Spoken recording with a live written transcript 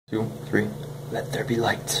2, 3, let there be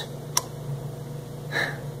light.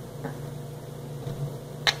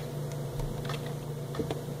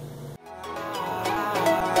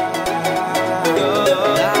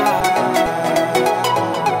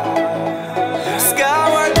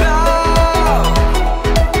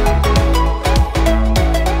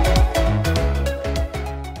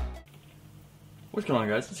 What's going on,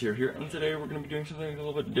 guys? It's here, and today we're going to be doing something a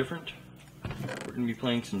little bit different. We're going to be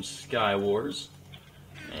playing some Sky Wars,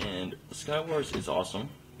 and Sky Wars is awesome.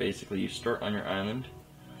 Basically, you start on your island,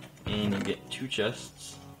 and you get 2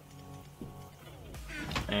 chests,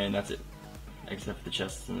 and that's it, except for the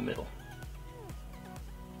chests in the middle.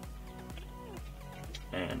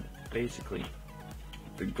 And basically,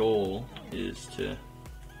 the goal is to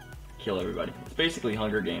kill everybody. It's basically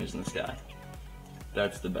Hunger Games in the sky.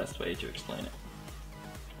 That's the best way to explain it.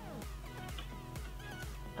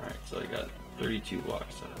 Alright, so I got 32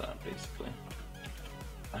 blocks out of that, basically.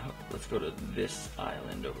 Let's go to this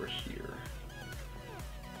island over here.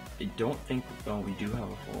 I don't think, oh, we do have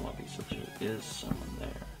a full lobby, so there is someone there.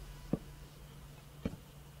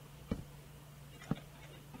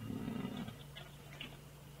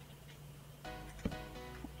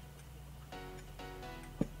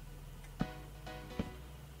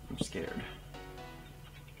 I'm scared.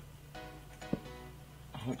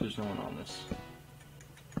 I hope there's no one on this.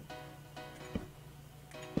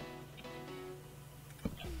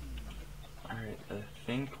 Alright, I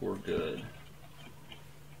think we're good.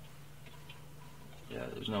 Yeah,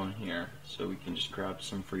 there's no one here, so we can just grab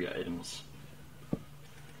some free items.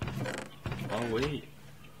 Oh wait,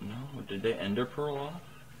 no, did they ender pearl off?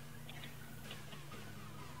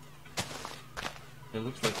 It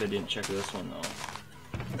looks like they didn't check this one though.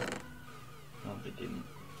 No, they didn't.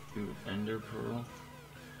 Ooh, ender pearl.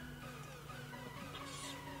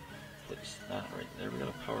 Place that right there. We got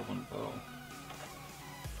a power 1 bow.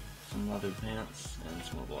 Some leather pants, and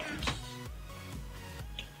some more blocks.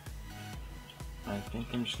 I think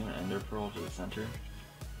I'm just gonna ender pearl to the center.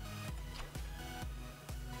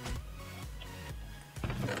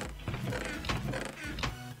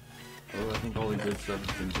 Oh, I think all the good stuff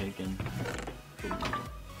has been taken. Ooh.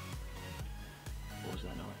 What was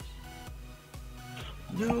that noise?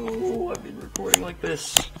 No, I've been recording like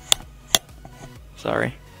this.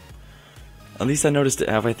 Sorry. At least I noticed it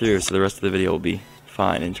halfway through, so the rest of the video will be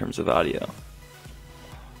fine in terms of audio.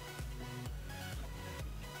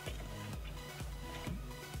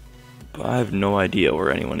 But I have no idea where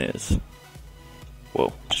anyone is.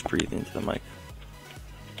 Whoa, just breathe into the mic.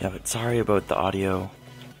 Yeah, but sorry about the audio.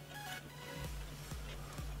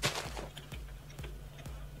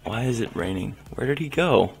 Why is it raining? Where did he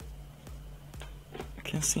go? I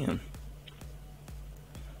can't see him.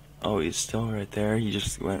 Oh, he's still right there. He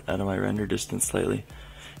just went out of my render distance slightly.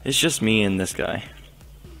 It's just me and this guy.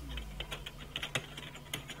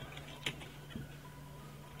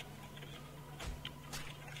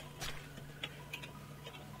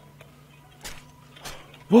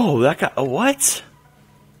 Whoa, that guy, what?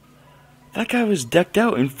 That guy was decked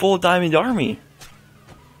out in full diamond army.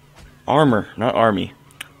 Armor, not army.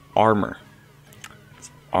 Armor. It's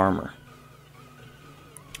armor.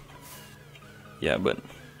 Yeah, but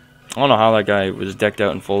I don't know how that guy was decked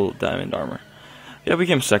out in full diamond armor. Yeah, we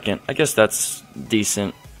came second. I guess that's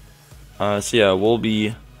decent. So yeah, we'll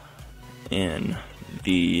be in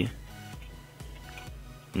the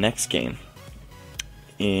next game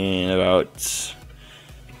in about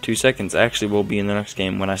 2 seconds. Actually, we'll be in the next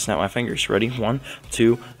game when I snap my fingers. Ready? 1,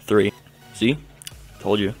 2, 3. See?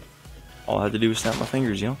 Told you. All I had to do was snap my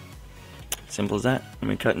fingers, you know? Simple as that. I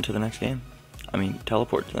mean, cut into the next game. I mean,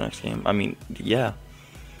 teleport to the next game. I mean, yeah.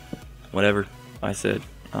 Whatever I said.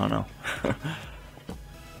 I don't know.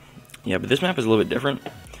 Yeah, but this map is a little bit different.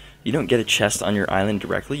 You don't get a chest on your island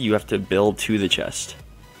directly. You have to build to the chest.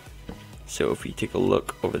 So if you take a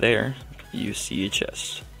look over there, you see a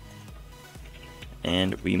chest.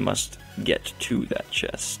 And we must get to that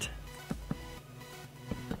chest.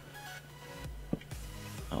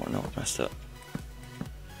 Oh no, I messed up.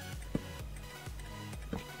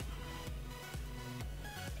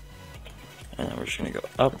 And then we're just gonna go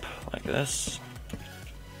up like this.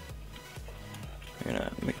 We're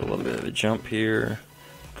gonna make a little bit of a jump here.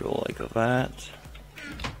 Go like that.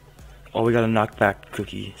 Oh, we got a knockback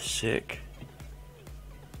cookie. Sick.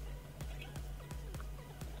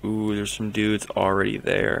 Ooh, there's some dudes already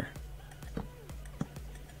there.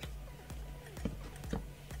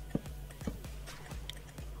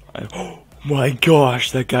 Oh my gosh,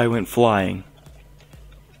 that guy went flying.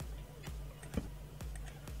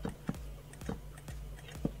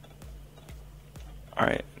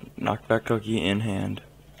 Alright, knockback cookie in hand.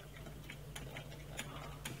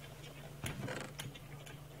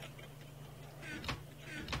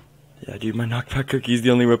 Yeah, dude, my knockback cookie is the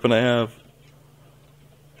only weapon I have.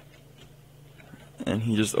 And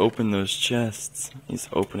he just opened those chests. He's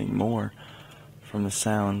opening more from the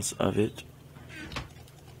sounds of it.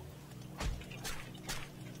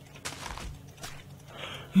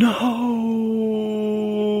 No!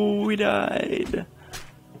 We died.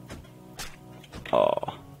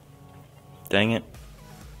 Oh. Dang it.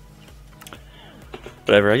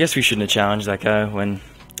 Whatever, I guess we shouldn't have challenged that guy when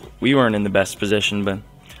we weren't in the best position, but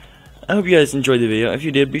I hope you guys enjoyed the video. If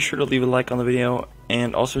you did, be sure to leave a like on the video,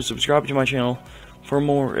 and also subscribe to my channel for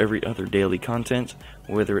more every other daily content,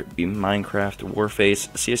 whether it be Minecraft, Warface,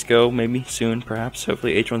 CSGO, maybe soon, perhaps,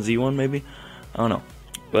 hopefully H1Z1, maybe, I don't know,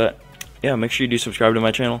 but yeah, make sure you do subscribe to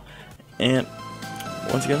my channel, and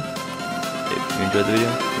once again, if you enjoyed the video,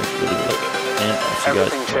 make sure to leave a like, and I'll see you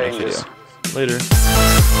guys in the next video. Later.